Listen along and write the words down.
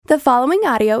The following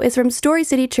audio is from Story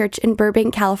City Church in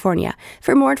Burbank, California.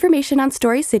 For more information on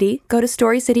Story City, go to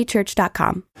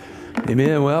storycitychurch.com.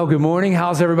 Amen. Well, good morning.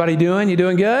 How's everybody doing? You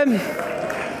doing good?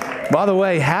 By the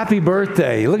way, happy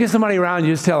birthday. Look at somebody around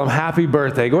you, just tell them happy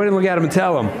birthday. Go ahead and look at them and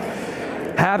tell them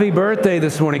happy birthday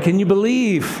this morning. Can you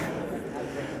believe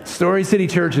Story City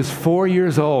Church is 4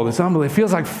 years old? It's unbelievable. It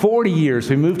feels like 40 years.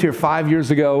 We moved here 5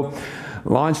 years ago,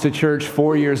 launched a church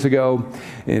 4 years ago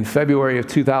in February of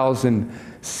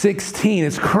 2016.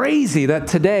 It's crazy that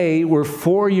today we're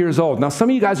 4 years old. Now, some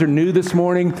of you guys are new this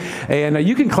morning, and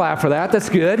you can clap for that. That's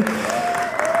good.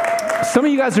 Some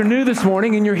of you guys are new this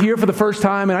morning and you're here for the first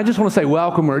time, and I just want to say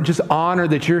welcome. We're just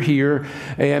honored that you're here,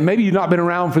 and maybe you've not been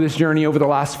around for this journey over the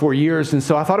last 4 years, and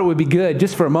so I thought it would be good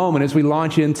just for a moment as we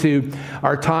launch into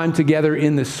our time together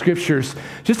in the Scriptures,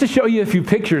 just to show you a few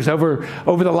pictures over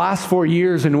the last 4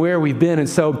 years and where we've been. And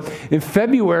so in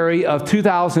February of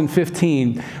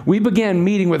 2015, we began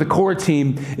meeting with a core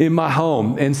team in my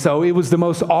home, and so it was the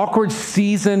most awkward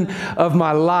season of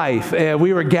my life.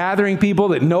 We were gathering people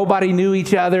that nobody knew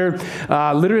each other.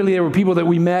 Literally, there were people that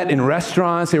we met in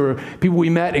restaurants. There were people we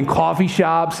met in coffee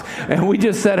shops. And we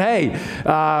just said, hey,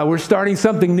 we're starting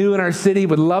something new in our city.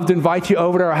 Would love to invite you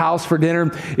over to our house for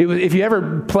dinner. If you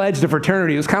ever pledged a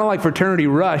fraternity, it was kind of like Fraternity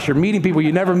Rush. You're meeting people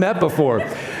you never met before.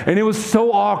 And it was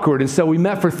so awkward. And so we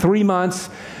met for 3 months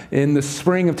in the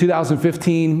spring of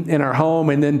 2015 in our home.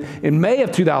 And then in May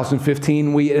of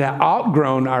 2015, we had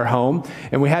outgrown our home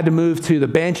and we had to move to the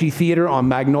Banshee Theater on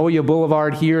Magnolia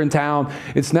Boulevard here in town.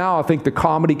 It's now, I think, the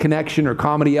Comedy Connection or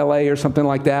Comedy LA or something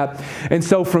like that. And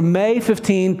so from May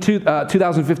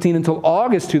 2015 until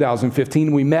August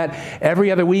 2015, we met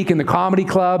every other week in the Comedy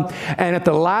Club. And at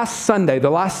the last Sunday of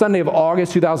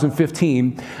August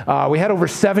 2015, we had over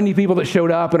 70 people that showed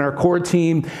up in our core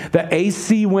team. The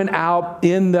AC went out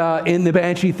in the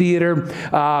Banshee Theater.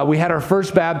 We had our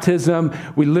first baptism.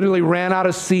 We literally ran out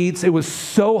of seats. It was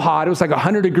so hot. It was like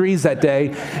 100 degrees that day.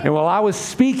 And while I was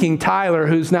speaking, Tyler,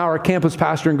 who's now our campus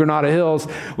pastor in Granada Hills,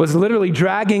 was literally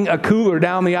dragging a cooler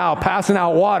down the aisle, passing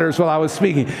out waters while I was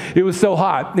speaking. It was so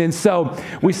hot. And so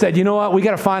we said, you know what? We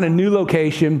got to find a new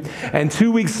location. And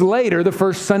 2 weeks later, the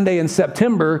first Sunday in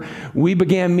September, we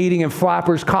began meeting in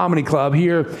Flappers Comedy Club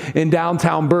here in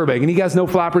downtown Burbank. And you guys know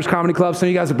Flappers Comedy Club. Some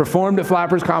of you guys have performed at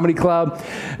Flappers Comedy Club.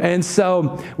 And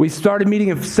so we started meeting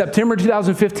in September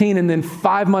 2015, and then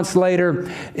 5 months later,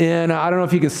 and I don't know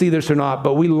if you can see this or not,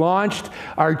 but we launched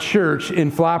our church in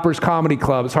Flappers Comedy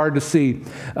Club. It's hard to see,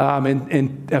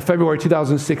 in February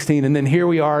 2016. And then here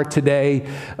we are today,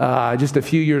 just a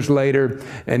few years later,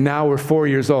 and now we're 4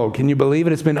 years old. Can you believe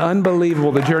it? It's been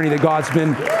unbelievable, the journey that God's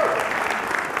been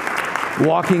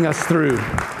walking us through.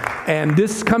 And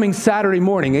this coming Saturday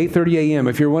morning, 8:30 a.m.,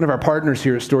 if you're one of our partners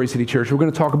here at Story City Church, we're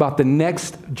going to talk about the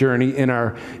next journey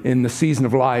in the season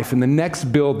of life and the next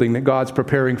building that God's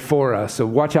preparing for us. So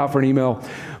watch out for an email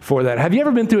for that. Have you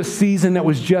ever been through a season that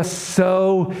was just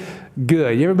so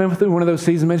good? You ever been through one of those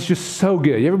seasons? Man, it's just so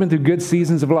good. You ever been through good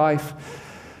seasons of life?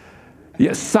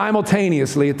 Yes,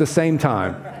 simultaneously at the same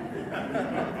time.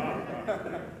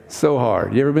 So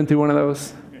hard. You ever been through one of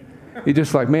those? You're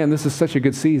just like, man, this is such a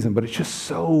good season, but it's just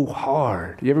so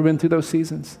hard. You ever been through those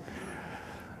seasons?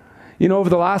 You know, over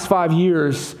the last 5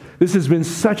 years, this has been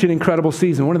such an incredible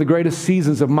season, one of the greatest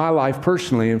seasons of my life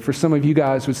personally, and for some of you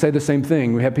guys would say the same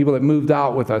thing. We have people that moved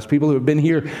out with us, people who have been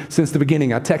here since the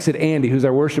beginning. I texted Andy, who's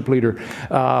our worship leader,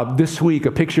 this week,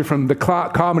 a picture from the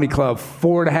Comedy Club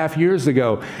 4.5 years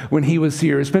ago when he was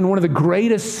here. It's been one of the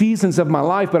greatest seasons of my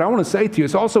life, but I want to say to you,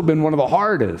 it's also been one of the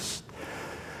hardest.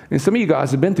 And some of you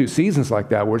guys have been through seasons like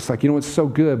that where it's like, you know, it's so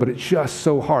good, but it's just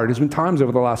so hard. There's been times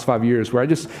over the last 5 years where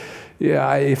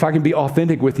if I can be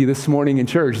authentic with you this morning in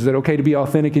church, is it okay to be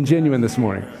authentic and genuine this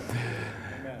morning?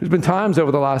 There's been times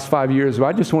over the last 5 years where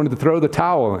I just wanted to throw the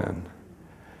towel in.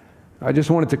 I just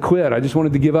wanted to quit. I just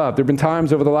wanted to give up. There have been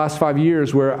times over the last 5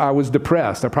 years where I was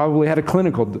depressed. I probably had a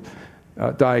clinical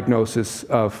diagnosis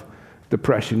of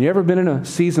depression. You ever been in a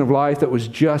season of life that was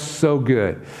just so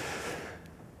good?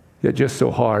 Yet just so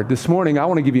hard. This morning, I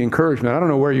want to give you encouragement. I don't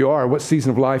know where you are, what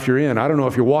season of life you're in. I don't know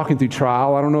if you're walking through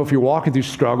trial. I don't know if you're walking through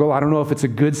struggle. I don't know if it's a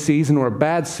good season or a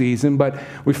bad season, but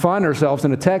we find ourselves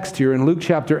in a text here in Luke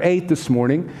chapter 8 this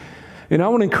morning. And I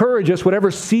want to encourage us,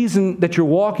 whatever season that you're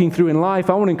walking through in life,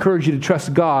 I want to encourage you to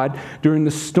trust God during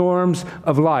the storms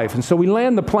of life. And so we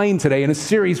land the plane today in a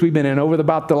series we've been in over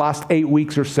about the last 8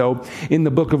 weeks or so in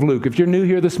the book of Luke. If you're new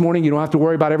here this morning, you don't have to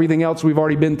worry about everything else we've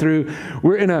already been through.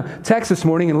 We're in a text this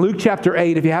morning in Luke chapter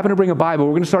 8. If you happen to bring a Bible,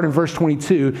 we're going to start in verse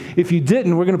 22. If you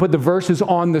didn't, we're going to put the verses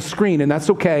on the screen, and that's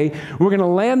okay. We're going to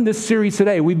land this series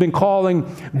today we've been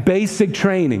calling Basic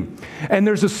Training. And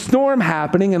there's a storm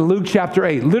happening in Luke chapter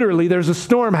 8. Literally, there's a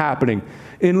storm happening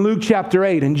in Luke chapter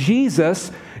 8. And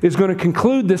Jesus is going to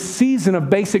conclude this season of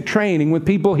basic training with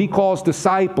people he calls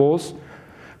disciples,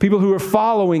 people who are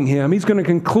following him. He's going to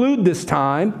conclude this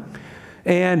time,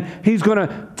 and he's going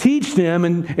to teach them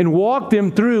and walk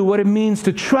them through what it means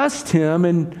to trust him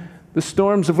in the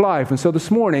storms of life. And so this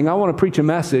morning, I want to preach a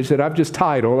message that I've just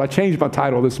titled. I changed my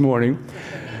title this morning.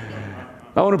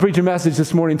 I want to preach a message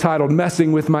this morning titled,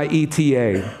 Messing with My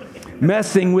ETA.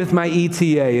 Messing with my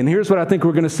ETA. And here's what I think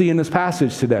we're going to see in this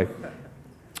passage today.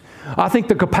 I think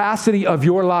the capacity of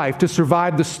your life to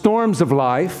survive the storms of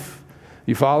life,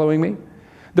 you following me?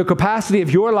 The capacity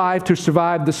of your life to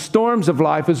survive the storms of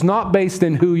life is not based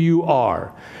in who you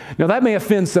are. Now, that may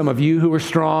offend some of you who are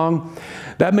strong.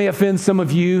 That may offend some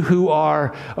of you who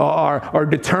are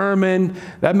determined.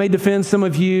 That may offend some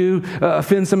of you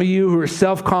who are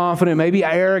self-confident, maybe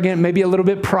arrogant, maybe a little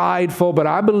bit prideful. But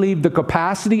I believe the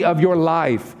capacity of your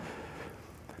life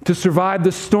to survive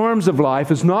the storms of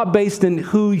life is not based in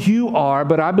who you are,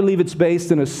 but I believe it's based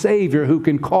in a Savior who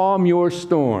can calm your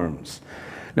storms.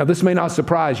 Now, this may not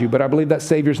surprise you, but I believe that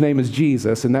Savior's name is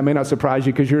Jesus, and that may not surprise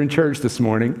you because you're in church this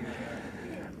morning.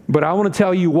 But I want to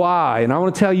tell you why, and I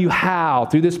want to tell you how,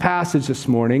 through this passage this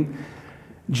morning,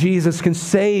 Jesus can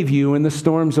save you in the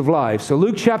storms of life. So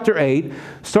Luke chapter 8,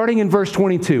 starting in verse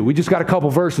 22. We just got a couple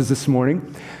verses this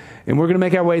morning, and we're going to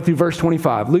make our way through verse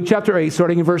 25. Luke chapter 8,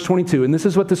 starting in verse 22, and this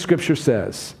is what the scripture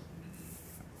says.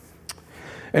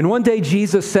 And one day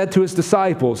Jesus said to his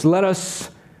disciples, "Let us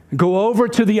go over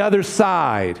to the other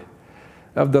side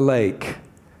of the lake."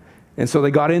 And so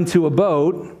they got into a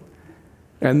boat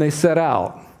and they set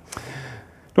out.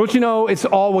 Don't you know it's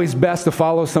always best to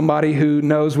follow somebody who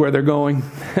knows where they're going?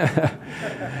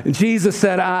 Jesus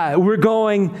said, we're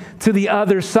going to the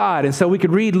other side. And so we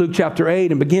could read Luke chapter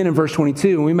 8 and begin in verse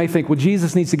 22. And we may think, well,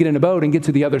 Jesus needs to get in a boat and get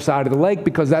to the other side of the lake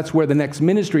because that's where the next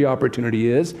ministry opportunity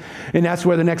is. And that's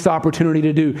where the next opportunity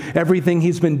to do everything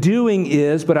he's been doing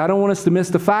is. But I don't want us to miss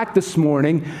the fact this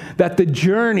morning that the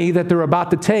journey that they're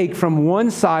about to take from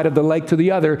one side of the lake to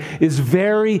the other is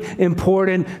very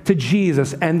important to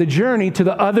Jesus. And the journey to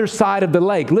the other side of the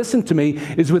lake, listen to me,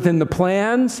 is within the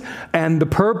plans and the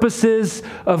purposes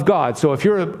of God. So if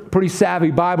you're a pretty savvy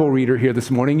Bible reader here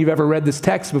this morning, you've ever read this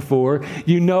text before,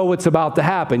 you know what's about to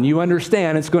happen. You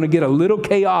understand it's going to get a little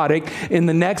chaotic in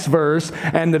the next verse,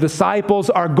 and the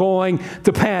disciples are going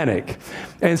to panic.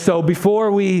 And so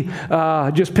before we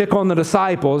just pick on the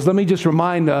disciples, let me just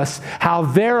remind us how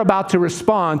they're about to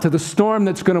respond to the storm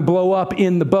that's going to blow up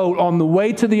in the boat on the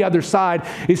way to the other side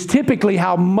is typically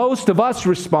how most of us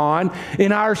respond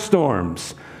in our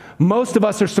storms. Most of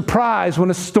us are surprised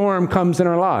when a storm comes in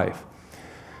our life.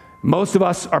 Most of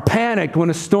us are panicked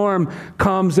when a storm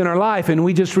comes in our life, and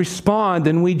we just respond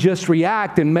and we just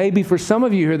react. And maybe for some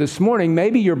of you here this morning,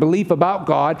 maybe your belief about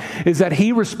God is that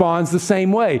he responds the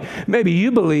same way. Maybe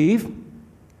you believe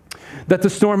that the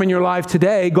storm in your life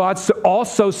today, God's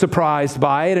also surprised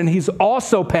by it, and he's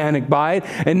also panicked by it,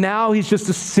 and now he's just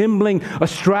assembling a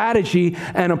strategy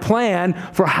and a plan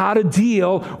for how to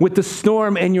deal with the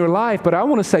storm in your life. But I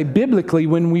want to say biblically,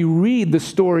 when we read the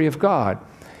story of God,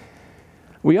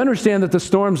 we understand that the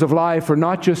storms of life are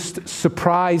not just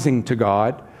surprising to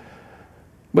God,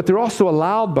 but they're also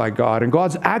allowed by God, and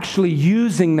God's actually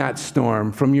using that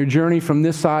storm from your journey from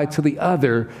this side to the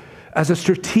other as a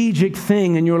strategic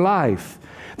thing in your life.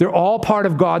 They're all part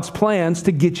of God's plans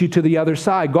to get you to the other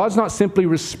side. God's not simply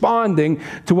responding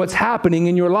to what's happening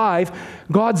in your life.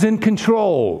 God's in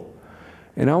control.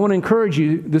 And I want to encourage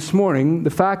you this morning, the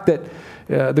fact that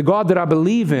the God that I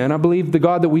believe in, I believe the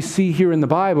God that we see here in the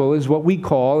Bible is what we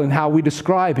call and how we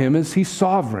describe him is he's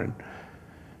sovereign.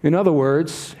 In other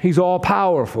words, he's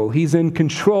all-powerful. He's in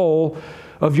control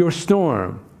of your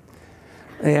storm.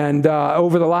 And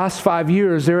over the last 5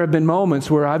 years, there have been moments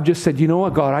where I've just said, you know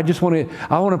what, God,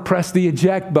 I want to press the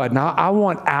eject button. I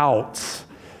want out.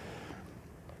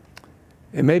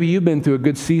 And maybe you've been through a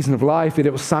good season of life and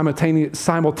it was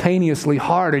simultaneously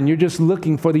hard and you're just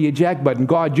looking for the eject button.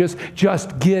 God,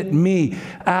 just get me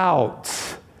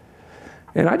out.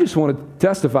 And I just want to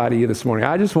testify to you this morning.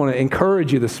 I just want to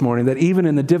encourage you this morning that even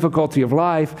in the difficulty of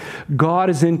life, God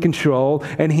is in control,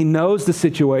 and He knows the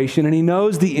situation, and He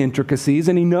knows the intricacies,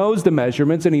 and He knows the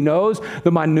measurements, and He knows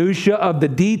the minutia of the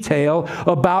detail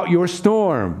about your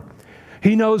storm.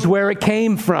 He knows where it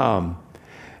came from.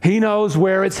 He knows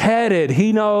where it's headed.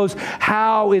 He knows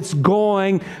how it's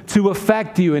going to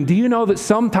affect you. And do you know that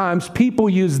sometimes people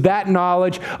use that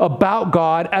knowledge about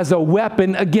God as a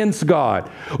weapon against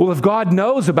God? Well, if God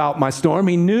knows about my storm,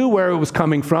 He knew where it was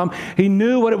coming from, He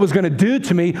knew what it was going to do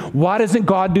to me, why doesn't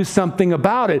God do something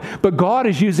about it? But God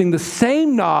is using the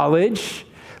same knowledge,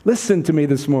 listen to me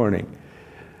this morning,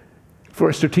 for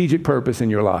a strategic purpose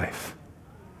in your life.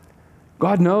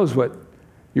 God knows what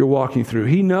you're walking through.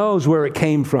 He knows where it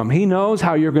came from. He knows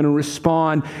how you're going to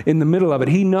respond in the middle of it.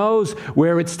 He knows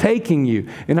where it's taking you.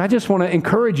 And I just want to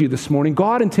encourage you this morning.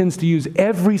 God intends to use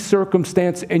every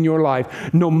circumstance in your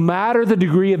life, no matter the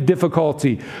degree of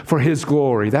difficulty, for His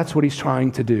glory. That's what He's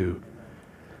trying to do.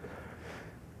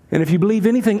 And if you believe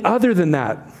anything other than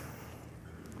that,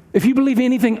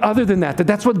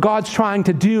 that's what God's trying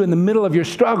to do in the middle of your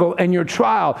struggle and your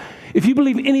trial. If you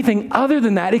believe anything other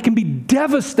than that, it can be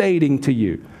devastating to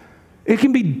you. It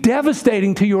can be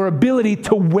devastating to your ability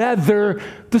to weather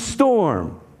the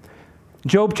storm.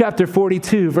 Job chapter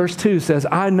 42, verse 2 says,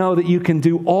 I know that you can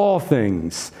do all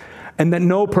things, and that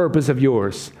no purpose of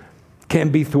yours can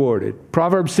be thwarted.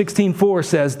 Proverbs 16:4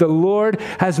 says, the Lord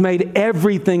has made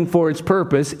everything for its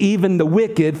purpose, even the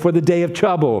wicked for the day of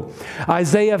trouble.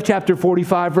 Isaiah chapter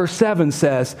 45, verse 7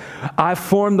 says, I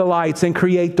form the lights and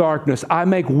create darkness. I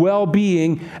make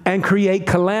well-being and create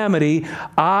calamity.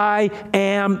 I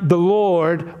am the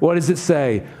Lord, what does it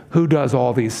say? Who does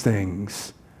all these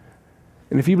things.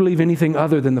 And if you believe anything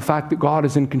other than the fact that God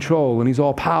is in control and He's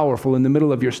all-powerful in the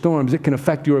middle of your storms, it can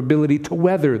affect your ability to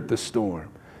weather the storm.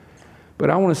 But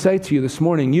I want to say to you this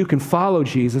morning, you can follow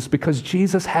Jesus because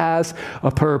Jesus has a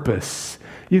purpose.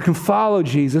 You can follow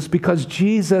Jesus because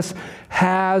Jesus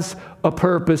has a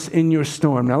purpose in your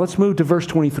storm. Now let's move to verse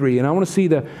 23, and I want to see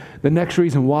the next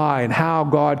reason why and how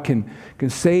God can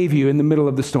save you in the middle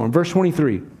of the storm. Verse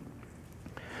 23,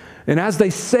 and as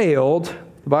they sailed,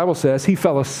 the Bible says, he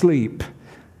fell asleep.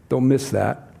 Don't miss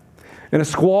that. And a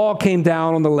squall came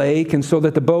down on the lake, and so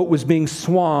that the boat was being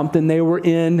swamped, and they were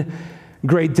in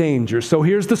great danger. So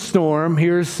here's the storm.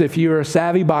 If you're a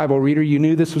savvy Bible reader, you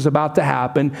knew this was about to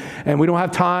happen. And we don't have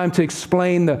time to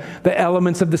explain the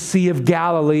elements of the Sea of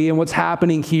Galilee and what's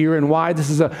happening here and why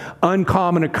this is an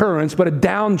uncommon occurrence. But a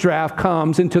downdraft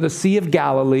comes into the Sea of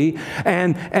Galilee,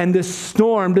 and this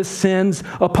storm descends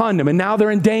upon them. And now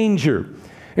they're in danger.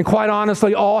 And quite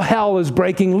honestly, all hell is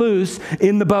breaking loose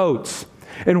in the boats.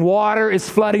 And water is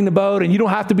flooding the boat, and you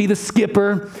don't have to be the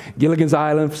skipper. Gilligan's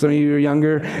Island, for some of you who are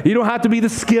younger. You don't have to be the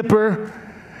skipper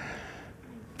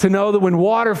to know that when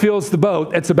water fills the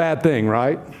boat, that's a bad thing,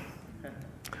 right?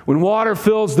 When water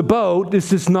fills the boat,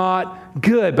 this is not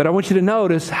good. But I want you to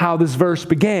notice how this verse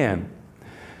began.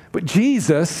 But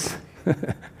Jesus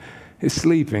is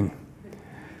sleeping.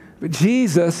 But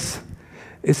Jesus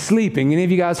is sleeping. Any of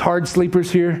you guys hard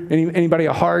sleepers here? Anybody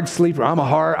a hard sleeper? I'm a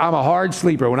hard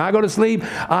sleeper. When I go to sleep,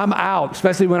 I'm out,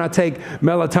 especially when I take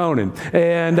melatonin.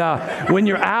 And when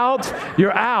you're out,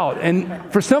 you're out.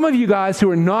 And for some of you guys who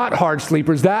are not hard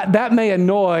sleepers, that may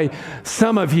annoy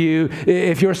some of you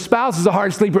if your spouse is a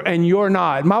hard sleeper and you're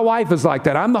not. My wife is like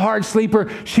that. I'm the hard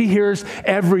sleeper. She hears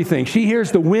everything. She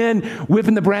hears the wind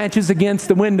whipping the branches against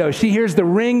the window. She hears the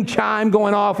ring chime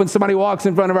going off when somebody walks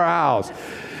in front of our house.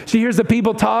 She hears the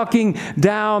people talking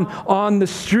down on the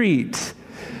street.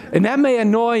 And that may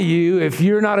annoy you if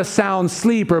you're not a sound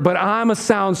sleeper, but I'm a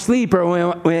sound sleeper.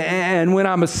 And when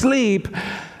I'm asleep,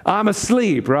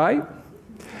 right?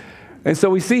 And so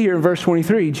we see here in verse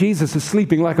 23, Jesus is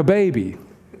sleeping like a baby.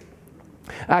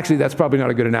 Actually, that's probably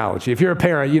not a good analogy. If you're a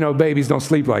parent, you know babies don't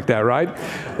sleep like that, right?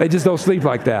 They just don't sleep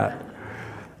like that.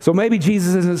 So maybe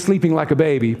Jesus isn't sleeping like a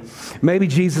baby. Maybe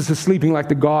Jesus is sleeping like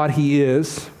the God He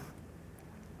is.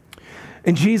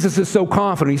 And Jesus is so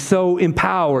confident, He's so in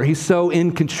power, He's so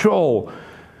in control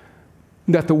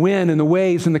that the wind and the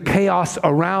waves and the chaos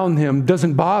around Him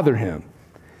doesn't bother Him,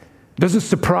 doesn't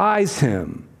surprise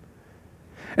Him.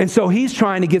 And so He's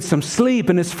trying to get some sleep,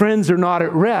 and His friends are not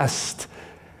at rest.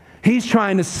 He's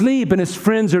trying to sleep, and His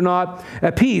friends are not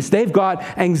at peace. They've got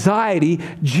anxiety.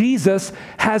 Jesus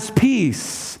has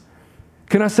peace.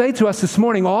 Can I say to us this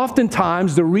morning,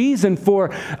 oftentimes the reason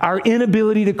for our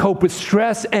inability to cope with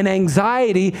stress and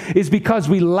anxiety is because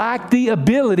we lack the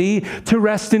ability to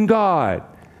rest in God.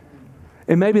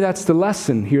 And maybe that's the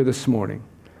lesson here this morning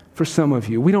for some of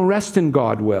you. We don't rest in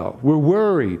God well. We're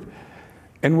worried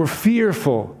and we're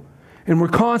fearful And we're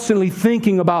constantly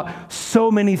thinking about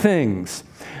so many things.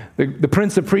 The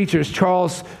Prince of Preachers,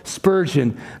 Charles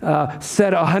Spurgeon,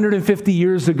 said 150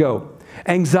 years ago,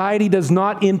 "Anxiety does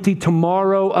not empty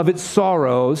tomorrow of its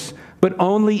sorrows, but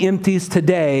only empties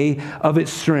today of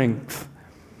its strength."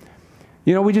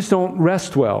 You know, we just don't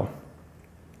rest well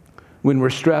when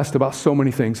we're stressed about so many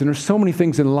things. And there's so many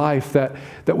things in life that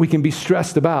we can be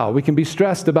stressed about. We can be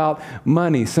stressed about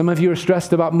money. Some of you are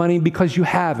stressed about money because you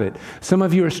have it. Some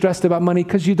of you are stressed about money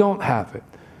because you don't have it.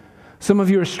 Some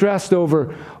of you are stressed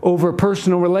over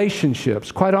personal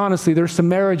relationships. Quite honestly, there's some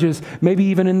marriages, maybe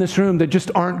even in this room, that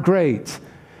just aren't great.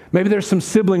 Maybe there's some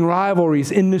sibling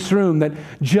rivalries in this room that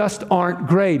just aren't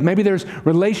great. Maybe there's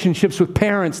relationships with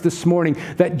parents this morning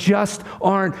that just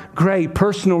aren't great.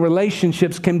 Personal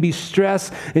relationships can be stress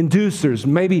inducers.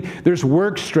 Maybe there's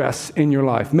work stress in your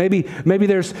life. Maybe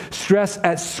there's stress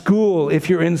at school if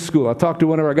you're in school. I talked to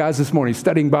one of our guys this morning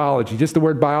studying biology. Just the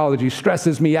word biology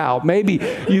stresses me out. Maybe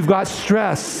you've got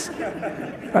stress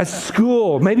at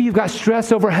school. Maybe you've got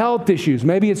stress over health issues.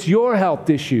 Maybe it's your health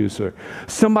issues or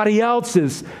somebody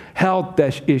else's health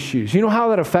issues. You know how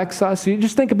that affects us? You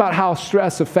just think about how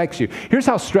stress affects you. Here's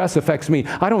how stress affects me.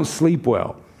 I don't sleep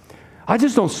well. I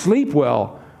just don't sleep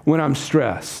well when I'm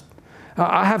stressed.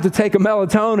 I have to take a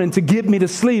melatonin to get me to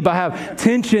sleep. I have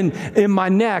tension in my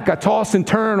neck. I toss and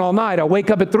turn all night. I wake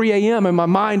up at 3 a.m. and my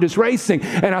mind is racing,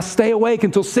 and I stay awake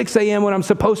until 6 a.m. when I'm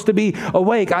supposed to be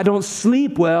awake. I don't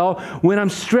sleep well when I'm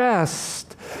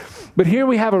stressed. But here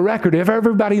we have a record of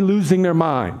everybody losing their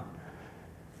mind.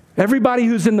 Everybody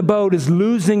who's in the boat is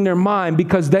losing their mind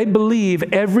because they believe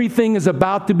everything is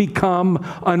about to become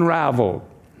unraveled.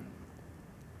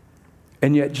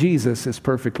 And yet Jesus is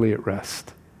perfectly at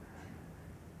rest.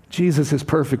 Jesus is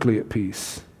perfectly at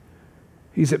peace.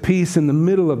 He's at peace in the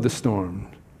middle of the storm.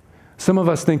 Some of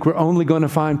us think we're only going to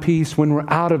find peace when we're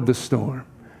out of the storm.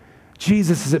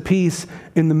 Jesus is at peace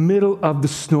in the middle of the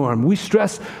storm. We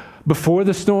stress before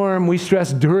the storm. We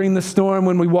stress during the storm.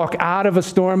 When we walk out of a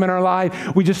storm in our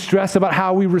life, we just stress about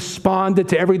how we responded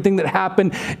to everything that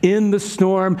happened in the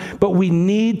storm. But we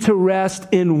need to rest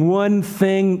in one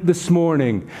thing this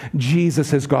morning.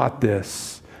 Jesus has got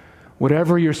this.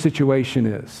 Whatever your situation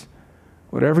is,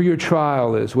 whatever your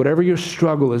trial is, whatever your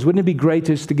struggle is, wouldn't it be great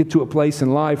just to get to a place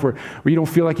in life where you don't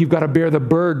feel like you've got to bear the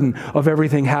burden of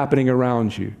everything happening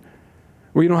around you?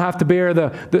 Where you don't have to bear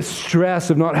the stress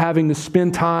of not having to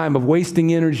spend time, of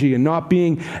wasting energy and not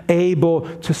being able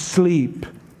to sleep.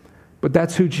 But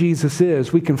that's who Jesus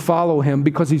is. We can follow him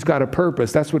because he's got a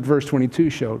purpose. That's what verse 22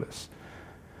 showed us.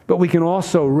 But we can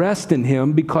also rest in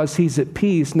him because he's at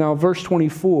peace. Now, verse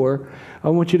 24, I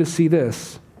want you to see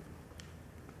this.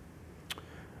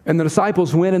 And the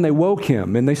disciples went and they woke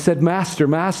him and they said, "Master,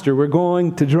 Master, we're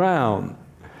going to drown."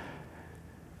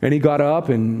 And he got up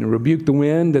and rebuked the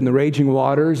wind and the raging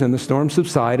waters, and the storm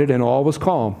subsided and all was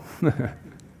calm.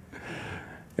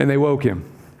 And they woke him.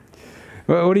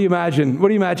 Well, what do you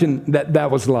imagine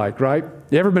that was like, right?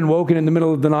 You ever been woken in the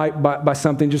middle of the night by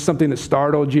something, just something that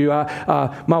startled you?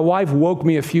 My wife woke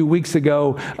me a few weeks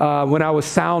ago when I was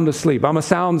sound asleep. I'm a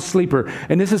sound sleeper,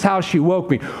 and this is how she woke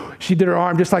me. She did her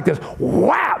arm just like this,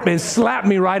 whap, and slapped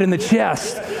me right in the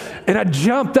chest. And I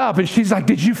jumped up, and she's like,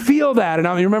 "Did you feel that?" And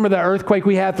you remember that earthquake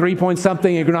we had,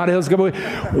 3-point-something in Granada Hills?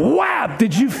 Whap,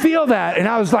 did you feel that? And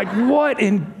I was like, what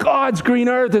in God's green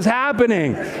earth is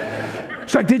happening?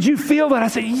 She's like, "Did you feel that?" I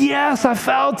said, "Yes, I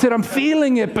felt it. I'm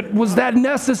feeling it. But was that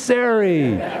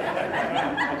necessary?"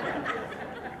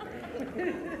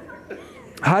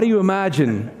 How do you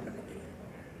imagine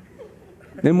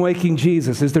them waking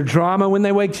Jesus? Is there drama when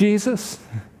they wake Jesus?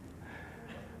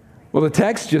 Well, the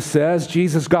text just says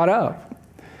Jesus got up.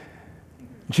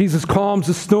 Jesus calms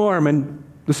the storm, and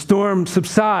the storm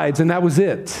subsides, and that was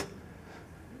it.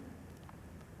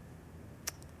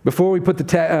 Before we put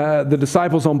the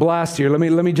disciples on blast here, let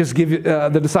me just give you,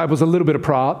 the disciples a little bit of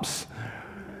props.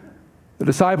 The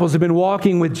disciples have been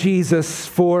walking with Jesus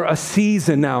for a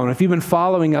season now. And if you've been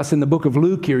following us in the book of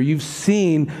Luke here, you've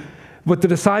seen what the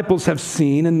disciples have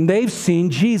seen. And they've seen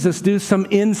Jesus do some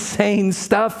insane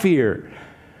stuff here.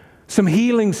 Some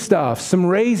healing stuff, some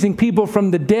raising people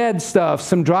from the dead stuff,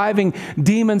 some driving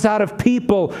demons out of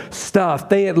people stuff.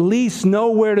 They at least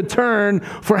know where to turn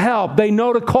for help. They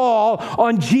know to call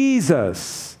on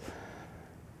Jesus.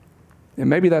 And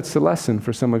maybe that's the lesson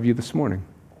for some of you this morning.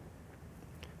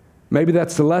 Maybe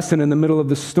that's the lesson in the middle of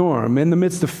the storm, in the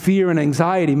midst of fear and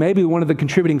anxiety. Maybe one of the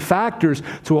contributing factors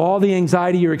to all the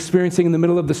anxiety you're experiencing in the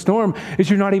middle of the storm is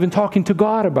you're not even talking to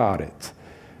God about it.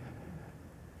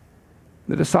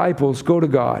 The disciples go to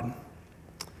God.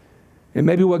 And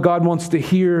maybe what God wants to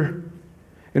hear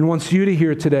and wants you to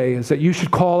hear today is that you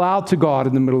should call out to God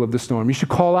in the middle of the storm. You should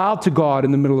call out to God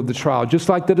in the middle of the trial, just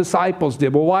like the disciples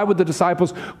did. Well, why would the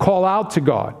disciples call out to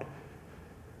God?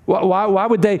 Why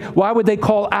would they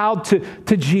call out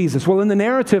to Jesus? Well, in the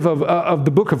narrative of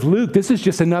the book of Luke, this is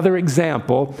just another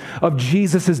example of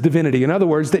Jesus' divinity. In other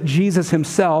words, that Jesus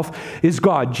himself is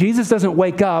God. Jesus doesn't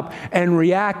wake up and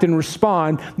react and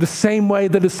respond the same way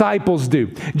the disciples do.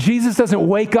 Jesus doesn't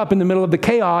wake up in the middle of the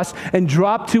chaos and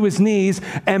drop to his knees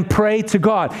and pray to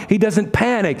God. He doesn't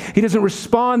panic. He doesn't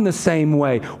respond the same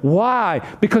way. Why?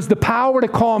 Because the power to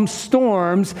calm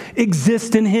storms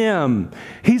exists in him.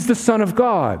 He's the Son of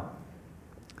God.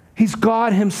 He's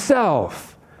God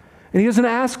himself. And he doesn't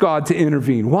ask God to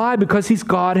intervene. Why? Because he's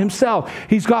God himself.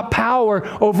 He's got power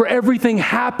over everything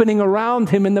happening around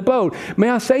him in the boat. May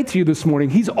I say to you this morning,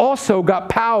 he's also got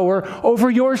power over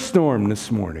your storm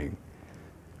this morning.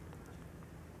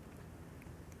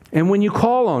 And when you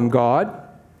call on God,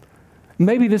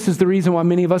 maybe this is the reason why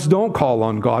many of us don't call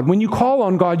on God. When you call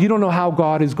on God, you don't know how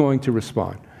God is going to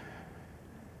respond.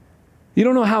 You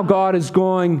don't know how God is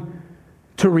going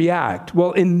to react.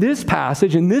 Well, in this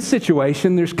passage, in this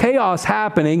situation, there's chaos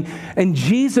happening, and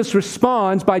Jesus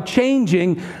responds by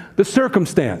changing the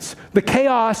circumstance. The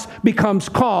chaos becomes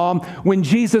calm when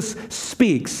Jesus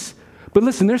speaks. But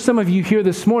listen, there's some of you here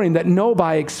this morning that know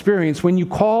by experience when you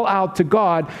call out to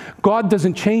God, God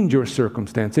doesn't change your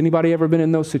circumstance. Anybody ever been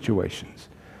in those situations?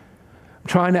 I'm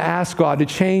trying to ask God to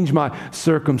change my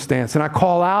circumstance, and I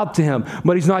call out to him,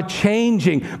 but he's not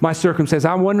changing my circumstance.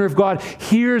 I wonder if God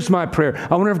hears my prayer.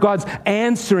 I wonder if God's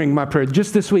answering my prayer.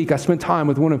 Just this week, I spent time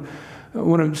with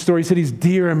one of Story City's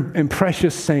dear and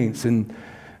precious saints, and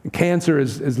cancer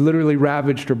has literally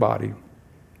ravaged her body.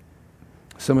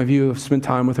 Some of you have spent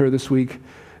time with her this week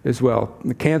as well.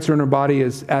 The cancer in her body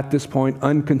is, at this point,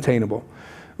 uncontainable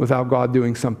without God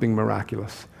doing something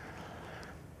miraculous.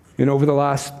 And over the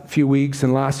last few weeks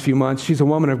and last few months, she's a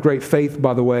woman of great faith,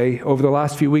 by the way. Over the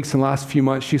last few weeks and last few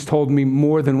months, she's told me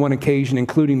more than one occasion,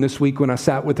 including this week when I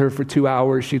sat with her for 2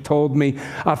 hours. She told me,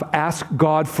 I've asked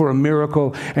God for a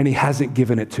miracle, and he hasn't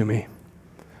given it to me.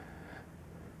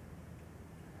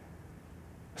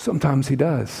 Sometimes he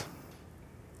does,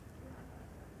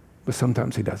 but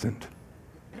sometimes he doesn't.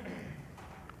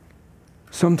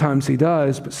 Sometimes he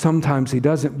does, but sometimes he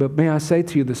doesn't. But may I say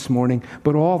to you this morning,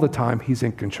 but all the time, he's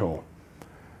in control.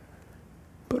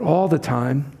 But all the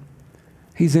time,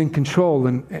 he's in control.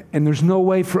 And there's no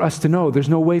way for us to know. There's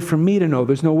no way for me to know.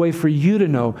 There's no way for you to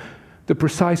know the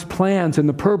precise plans and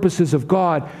the purposes of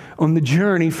God on the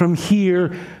journey from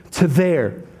here to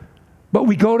there. But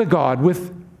we go to God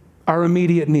with our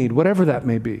immediate need, whatever that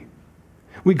may be.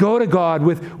 We go to God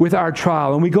with our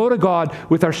trial, and we go to God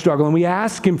with our struggle, and we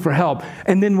ask him for help,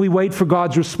 and then we wait for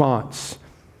God's response.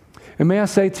 And may I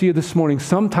say to you this morning,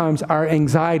 sometimes our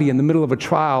anxiety in the middle of a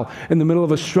trial, in the middle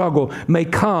of a struggle, may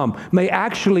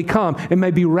actually come, and may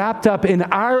be wrapped up in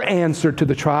our answer to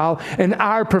the trial and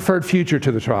our preferred future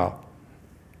to the trial.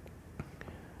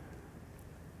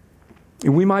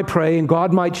 And we might pray, and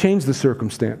God might change the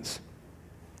circumstance,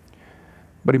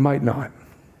 but he might not.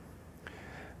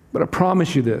 But I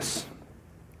promise you this.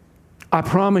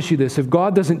 If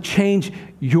God doesn't change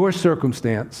your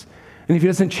circumstance, and if he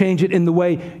doesn't change it in the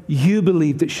way you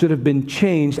believed it should have been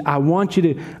changed, I want you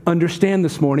to understand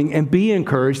this morning and be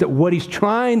encouraged that what he's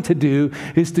trying to do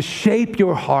is to shape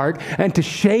your heart and to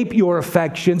shape your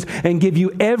affections and give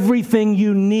you everything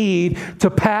you need to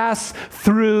pass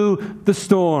through the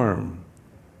storm.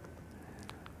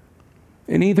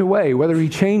 And either way, whether he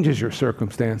changes your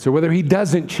circumstance or whether he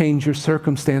doesn't change your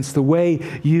circumstance the way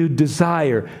you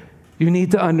desire, you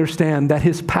need to understand that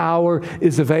his power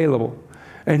is available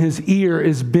and his ear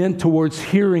is bent towards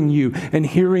hearing you and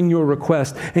hearing your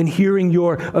request and hearing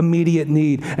your immediate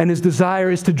need. And his desire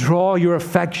is to draw your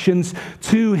affections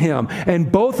to him.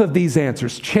 And both of these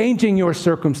answers, changing your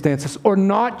circumstances or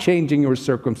not changing your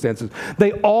circumstances,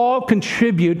 they all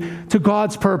contribute to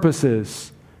God's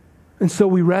purposes. And so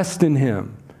we rest in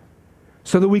him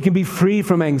so that we can be free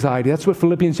from anxiety. That's what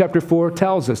Philippians chapter 4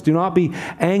 tells us. Do not be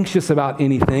anxious about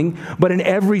anything, but in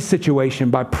every situation,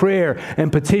 by prayer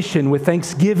and petition with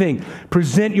thanksgiving,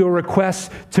 present your requests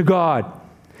to God.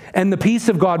 And the peace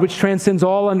of God, which transcends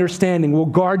all understanding, will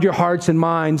guard your hearts and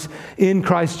minds in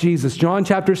Christ Jesus. John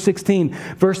chapter 16,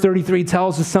 verse 33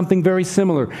 tells us something very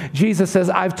similar. Jesus says,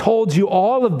 I've told you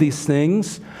all of these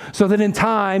things so that in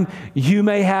time you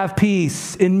may have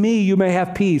peace. In me you may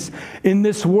have peace. In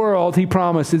this world, he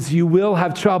promises, you will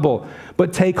have trouble.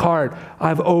 But take heart,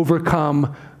 I've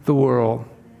overcome the world.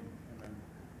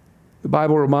 The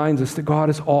Bible reminds us that God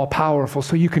is all powerful,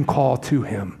 so you can call to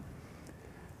him.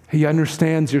 He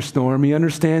understands your storm. He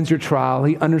understands your trial.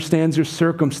 He understands your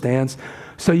circumstance.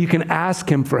 So you can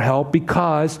ask him for help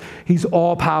because he's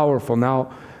all powerful.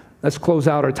 Now, let's close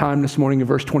out our time this morning in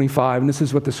verse 25. And this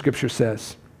is what the scripture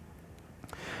says.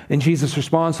 And Jesus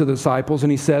responds to the disciples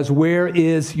and he says, "Where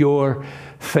is your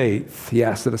faith?" He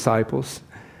asked the disciples.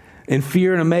 In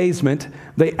fear and amazement,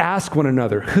 they ask one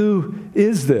another, "Who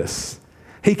is this?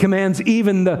 He commands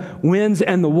even the winds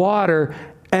and the water,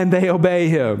 and they obey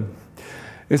him."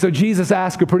 And so Jesus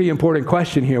asked a pretty important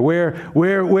question here.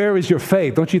 Where is your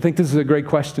faith? Don't you think this is a great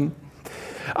question?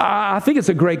 I think it's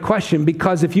a great question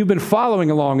because if you've been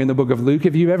following along in the book of Luke,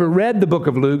 if you've ever read the book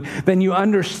of Luke, then you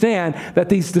understand that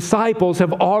these disciples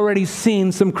have already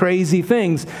seen some crazy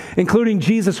things, including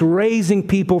Jesus raising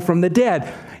people from the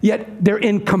dead. Yet they're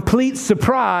in complete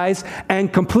surprise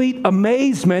and complete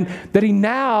amazement that he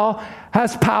now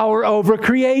has power over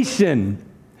creation.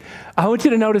 I want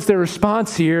you to notice their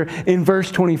response here in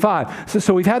verse 25.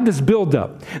 So we've had this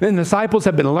buildup. And the disciples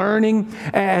have been learning,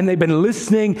 and they've been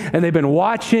listening, and they've been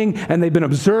watching, and they've been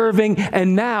observing.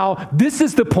 And now this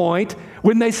is the point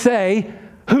when they say,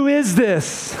 "Who is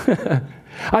this?"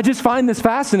 I just find this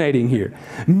fascinating here.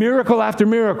 Miracle after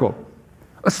miracle.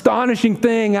 Astonishing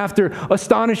thing after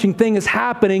astonishing thing is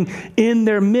happening in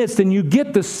their midst. And you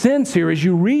get the sense here as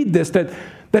you read this that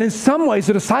in some ways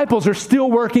the disciples are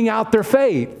still working out their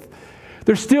faith.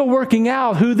 They're still working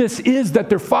out who this is that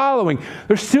they're following.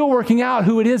 They're still working out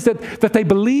who it is that they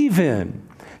believe in.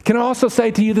 Can I also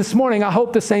say to you this morning, I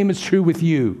hope the same is true with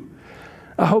you.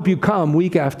 I hope you come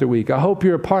week after week. I hope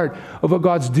you're a part of what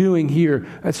God's doing here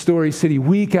at Story City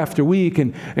week after week.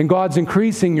 And God's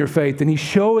increasing your faith and he's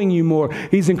showing you more.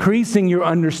 He's increasing your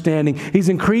understanding. He's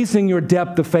increasing your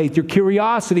depth of faith. Your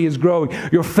curiosity is growing.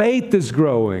 Your faith is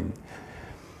growing.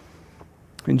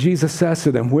 And Jesus says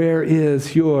to them, "Where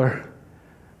is your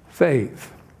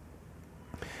faith?"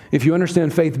 If you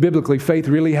understand faith biblically, faith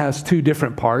really has two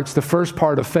different parts. The first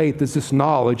part of faith is this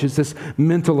knowledge. It's this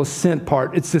mental assent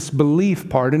part. It's this belief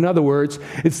part. In other words,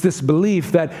 it's this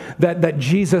belief that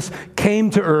Jesus came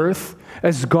to earth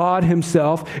as God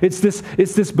himself. It's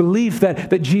this belief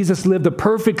that Jesus lived a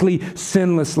perfectly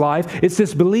sinless life. It's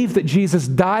this belief that Jesus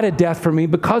died a death for me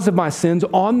because of my sins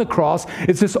on the cross.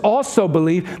 It's this also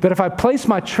belief that if I place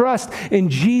my trust in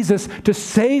Jesus to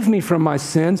save me from my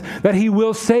sins, that he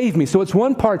will save me. So it's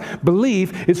one part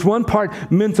belief, it's one part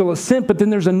mental assent, but then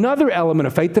there's another element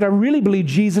of faith that I really believe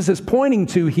Jesus is pointing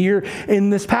to here in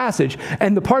this passage.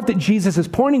 And the part that Jesus is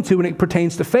pointing to when it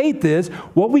pertains to faith is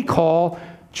what we call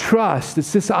trust.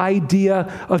 It's this idea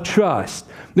of trust.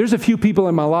 There's a few people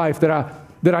in my life that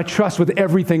I trust with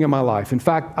everything in my life. In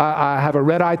fact, I have a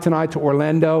red eye tonight to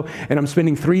Orlando, and I'm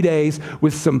spending 3 days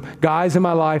with some guys in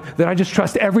my life that I just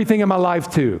trust everything in my life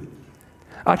to.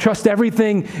 I trust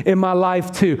everything in my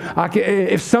life too.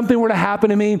 If something were to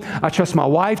happen to me, I trust my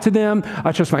wife to them.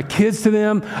 I trust my kids to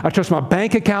them. I trust my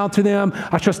bank account to them.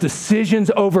 I trust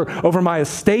decisions over my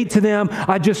estate to them.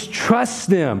 I just trust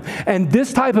them. And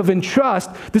this type of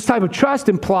trust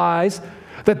implies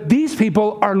that these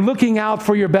people are looking out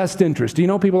for your best interest. Do you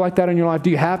know people like that in your life? Do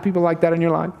you have people like that in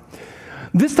your life?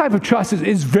 This type of trust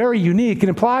is very unique. It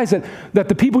implies that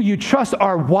the people you trust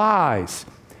are wise.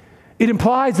 It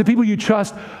implies the people you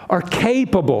trust are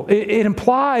capable. It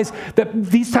implies that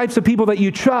these types of people that you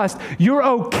trust, you're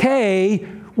okay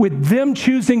with them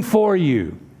choosing for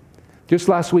you. Just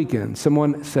last weekend,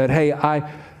 someone said, "Hey,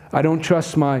 I don't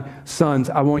trust my sons.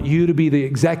 I want you to be the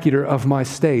executor of my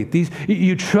state."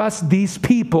 You trust these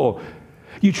people.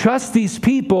 You trust these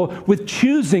people with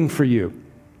choosing for you.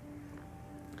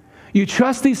 You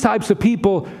trust these types of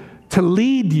people to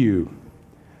lead you.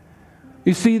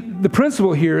 You see, the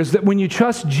principle here is that when you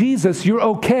trust Jesus, you're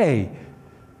okay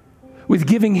with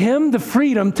giving him the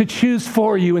freedom to choose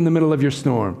for you in the middle of your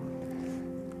storm.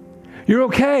 You're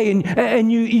okay,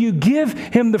 and you give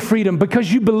him the freedom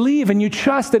because you believe and you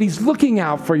trust that he's looking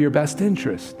out for your best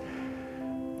interest,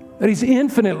 that he's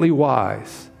infinitely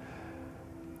wise,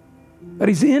 that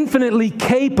he's infinitely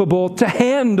capable to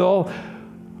handle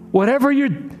whatever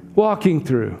you're walking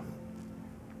through.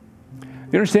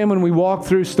 You understand, when we walk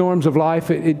through storms of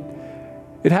life, it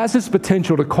has this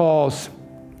potential to cause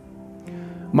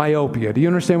myopia. Do you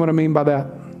understand what I mean by that?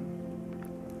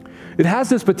 It has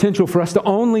this potential for us to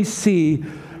only see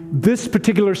this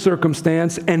particular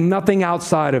circumstance and nothing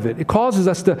outside of it. It causes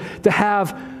us to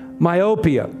have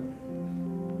myopia,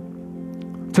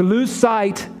 to lose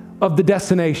sight of the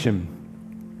destination.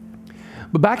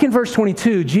 But back in verse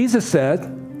 22, Jesus said,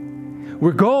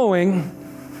 we're going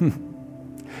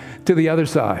to the other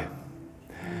side.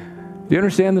 Do you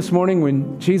understand this morning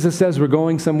when Jesus says we're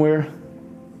going somewhere?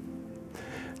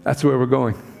 That's where we're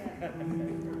going.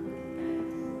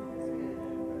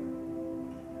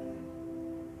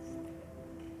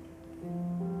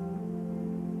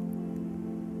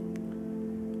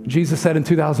 Jesus said in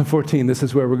 2014, this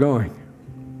is where we're going.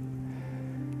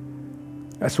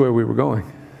 That's where we were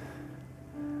going.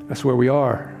 That's where we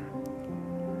are.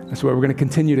 That's where we're going to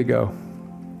continue to go.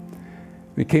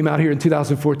 We came out here in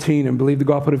 2014 and believed that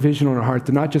God put a vision on our heart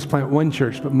to not just plant one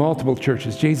church, but multiple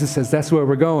churches. Jesus says, that's where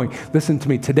we're going. Listen to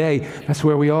me, today, that's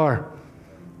where we are.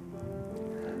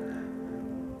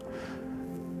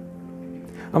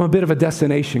 I'm a bit of a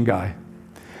destination guy,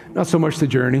 not so much the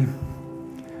journey.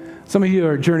 Some of you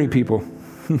are journey people.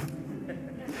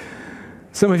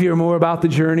 Some of you are more about the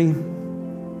journey.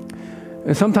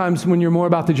 And sometimes when you're more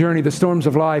about the journey, the storms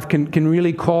of life can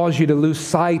really cause you to lose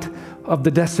sight of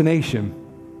the destination.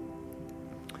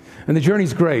 And the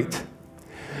journey's great.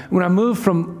 When I moved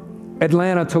from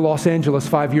Atlanta to Los Angeles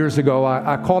 5 years ago,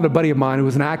 I called a buddy of mine who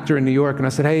was an actor in New York, and I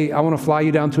said, hey, I want to fly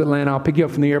you down to Atlanta. I'll pick you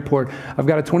up from the airport. I've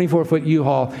got a 24-foot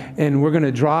U-Haul, and we're going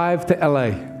to drive to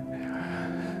L.A.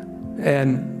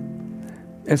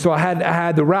 And so I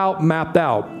had the route mapped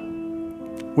out.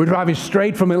 We're driving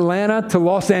straight from Atlanta to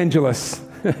Los Angeles.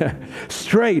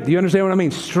 Straight. Do you understand what I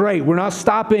mean? Straight. We're not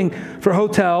stopping for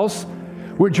hotels.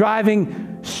 We're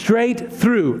driving straight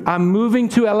through. I'm moving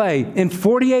to LA. In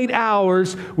 48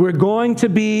 hours, we're going to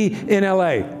be in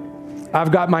LA.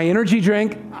 I've got my energy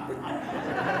drink.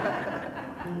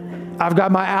 I've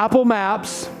got my Apple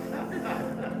Maps.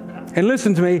 And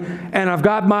listen to me, and I've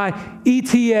got my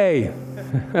ETA.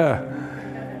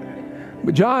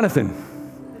 But Jonathan,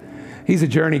 he's a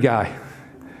journey guy.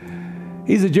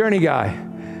 He's a journey guy.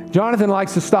 Jonathan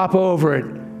likes to stop over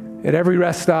at every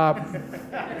rest stop.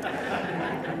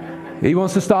 He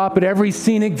wants to stop at every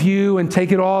scenic view and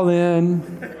take it all in.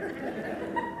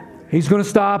 He's going to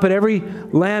stop at every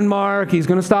landmark. He's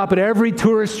going to stop at every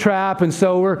tourist trap. And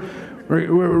so we're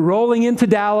rolling into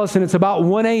Dallas, and it's about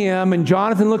 1 a.m., and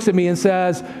Jonathan looks at me and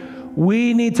says,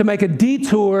 we need to make a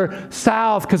detour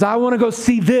south because I want to go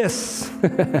see this.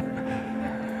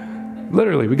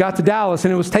 Literally, we got to Dallas,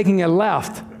 and it was taking a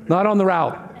left, not on the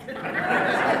route.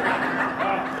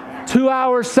 2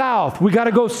 hours south. We got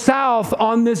to go south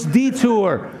on this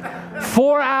detour.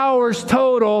 4 hours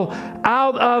total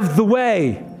out of the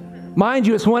way. Mind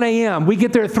you, it's 1 a.m. We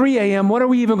get there at 3 a.m. What are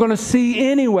we even going to see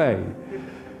anyway?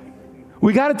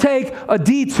 We got to take a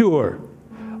detour.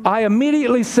 I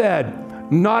immediately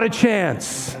said, not a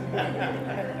chance.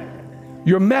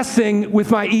 You're messing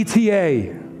with my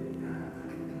ETA.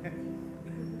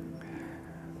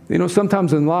 You know,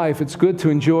 sometimes in life, it's good to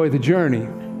enjoy the journey.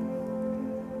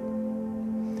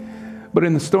 But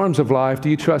in the storms of life, do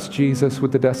you trust Jesus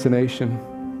with the destination?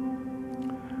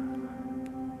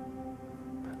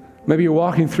 Maybe you're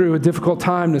walking through a difficult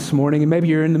time this morning, and maybe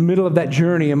you're in the middle of that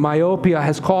journey, and myopia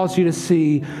has caused you to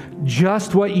see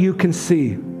just what you can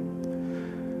see.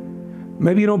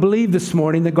 Maybe you don't believe this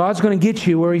morning that God's going to get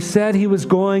you where He said He was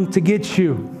going to get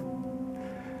you.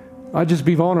 I'll just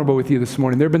be vulnerable with you this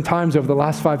morning. There have been times over the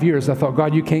last 5 years I thought,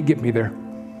 God, you can't get me there.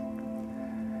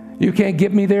 You can't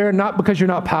get me there, not because you're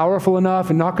not powerful enough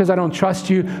and not because I don't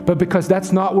trust you, but because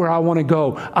that's not where I want to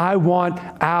go. I want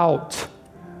out.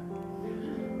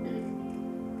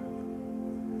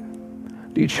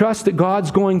 Do you trust that God's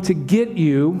going to get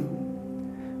you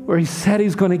where He said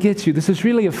He's going to get you? This is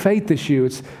really a faith issue.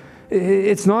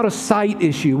 It's not a sight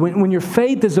issue. When your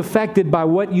faith is affected by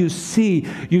what you see,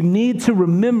 you need to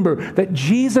remember that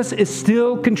Jesus is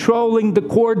still controlling the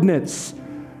coordinates.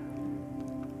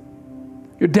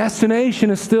 Your destination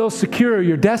is still secure.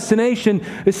 Your destination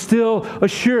is still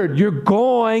assured. You're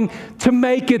going to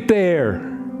make it there.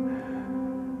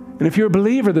 And if you're a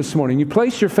believer this morning, you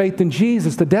place your faith in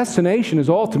Jesus, the destination is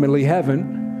ultimately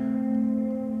heaven.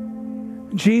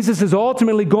 Jesus is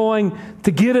ultimately going to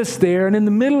get us there. And in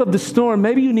the middle of the storm,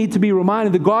 maybe you need to be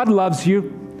reminded that God loves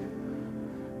you.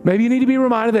 Maybe you need to be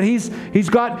reminded that He's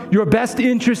got your best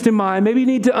interest in mind. Maybe you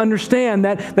need to understand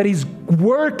that He's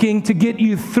working to get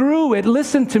you through it.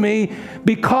 Listen to me,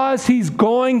 because He's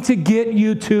going to get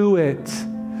you to it.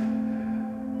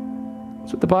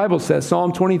 That's what the Bible says,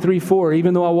 Psalm 23:4.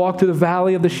 Even though I walk through the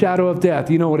valley of the shadow of death,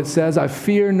 you know what it says? I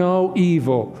fear no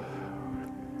evil.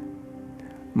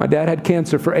 My dad had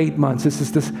cancer for 8 months. This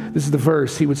is the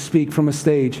verse he would speak from a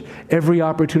stage every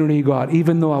opportunity he got.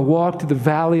 Even though I walk through the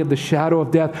valley of the shadow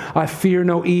of death, I fear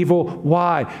no evil.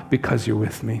 Why? Because you're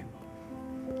with me.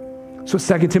 So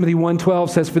 2 Timothy 1:12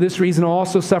 says, for this reason I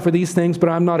also suffer these things, but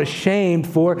I'm not ashamed,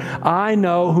 for I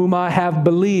know whom I have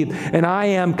believed, and I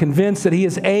am convinced that He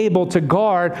is able to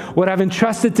guard what I've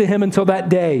entrusted to Him until that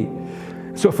day.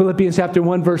 So Philippians chapter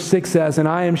 1 verse 6 says, and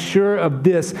I am sure of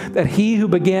this, that He who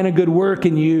began a good work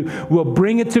in you will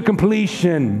bring it to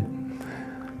completion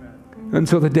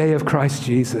until the day of Christ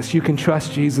Jesus. You can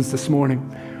trust Jesus this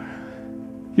morning.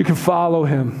 You can follow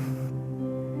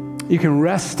him. You can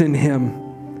rest in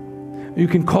him. You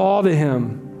can call to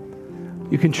him.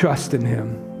 You can trust in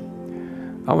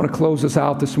him. I want to close this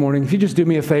out this morning. If you just do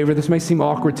me a favor, this may seem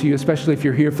awkward to you, especially if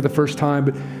you're here for the first time,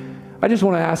 but I just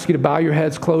want to ask you to bow your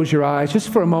heads, close your eyes, just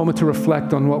for a moment to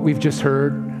reflect on what we've just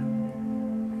heard.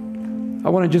 I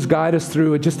want to just guide us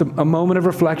through it, just a moment of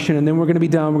reflection, and then we're going to be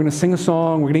done. We're going to sing a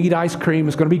song. We're going to eat ice cream.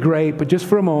 It's going to be great, but just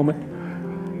for a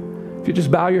moment. If you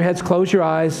just bow your heads, close your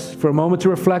eyes for a moment to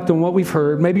reflect on what we've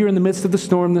heard. Maybe you're in the midst of the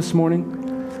storm this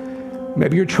morning.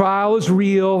 Maybe your trial is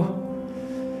real.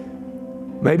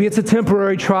 Maybe it's a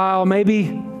temporary trial.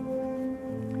 Maybe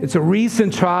it's a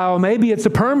recent trial. Maybe it's a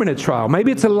permanent trial.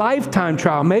 Maybe it's a lifetime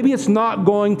trial. Maybe it's not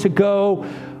going to go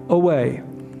away.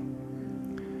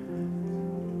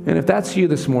 And if that's you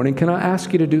this morning, can I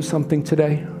ask you to do something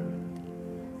today?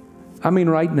 I mean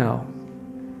right now.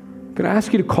 Can I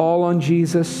ask you to call on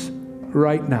Jesus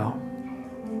right now?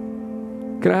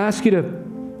 Can I ask you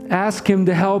to ask him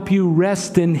to help you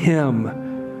rest in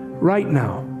him right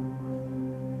now?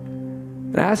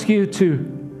 And ask you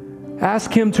to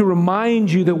ask him to remind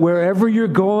you that wherever you're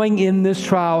going in this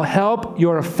trial, help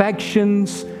your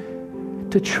affections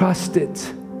to trust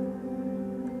it.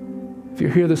 If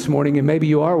you're here this morning and maybe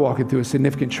you are walking through a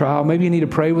significant trial, maybe you need to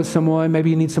pray with someone, maybe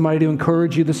you need somebody to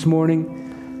encourage you this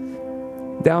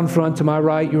morning. Down front to my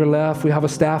right, your left, we have a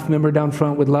staff member down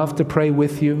front, would love to pray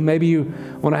with you. Maybe you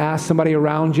want to ask somebody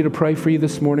around you to pray for you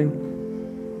this morning.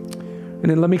 And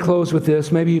then let me close with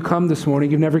this. Maybe you come this morning,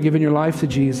 you've never given your life to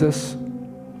Jesus.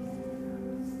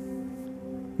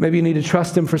 Maybe you need to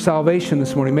trust him for salvation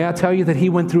this morning. May I tell you that he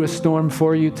went through a storm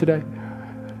for you today?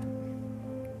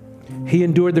 He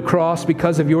endured the cross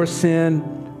because of your sin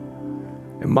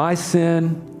and my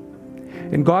sin.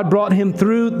 And God brought him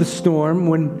through the storm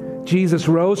when Jesus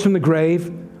rose from the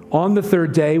grave on the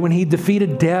third day, when he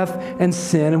defeated death and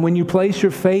sin. And when you place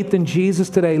your faith in Jesus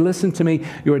today, listen to me,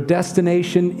 your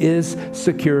destination is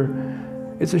secure.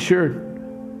 It's assured.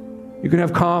 You can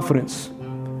have confidence.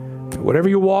 Whatever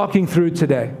you're walking through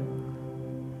today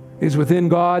is within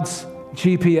God's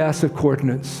GPS of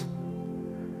coordinates.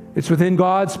 It's within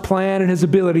God's plan and his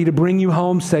ability to bring you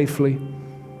home safely.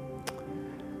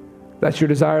 That's your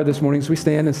desire this morning. As we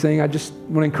stand and sing, I just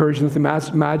want to encourage you, nothing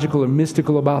magical or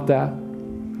mystical about that.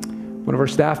 One of our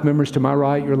staff members to my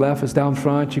right, your left, is down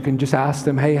front. You can just ask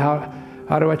them, hey,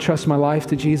 how do I trust my life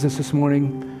to Jesus this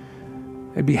morning?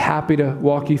 I'd be happy to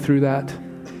walk you through that.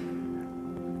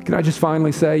 Can I just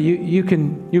finally say, you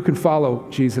can follow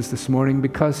Jesus this morning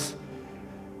because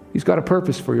he's got a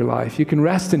purpose for your life. You can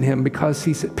rest in him because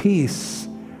he's at peace.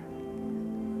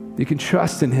 You can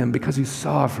trust in him because he's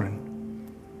sovereign.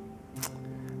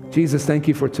 Jesus, thank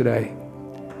you for today.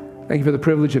 Thank you for the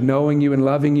privilege of knowing you and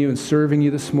loving you and serving you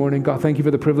this morning. God, thank you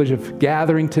for the privilege of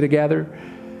gathering together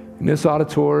in this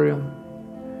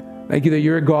auditorium. Thank you that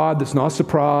you're a God that's not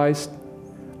surprised,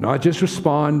 not just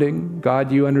responding.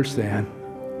 God, you understand.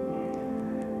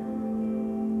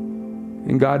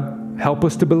 And God, help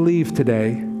us to believe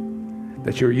today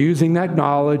that you're using that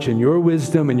knowledge and your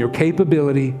wisdom and your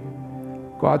capability,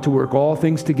 God, to work all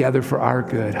things together for our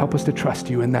good. Help us to trust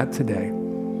you in that today.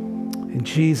 In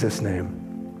Jesus' name,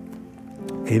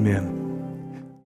 amen.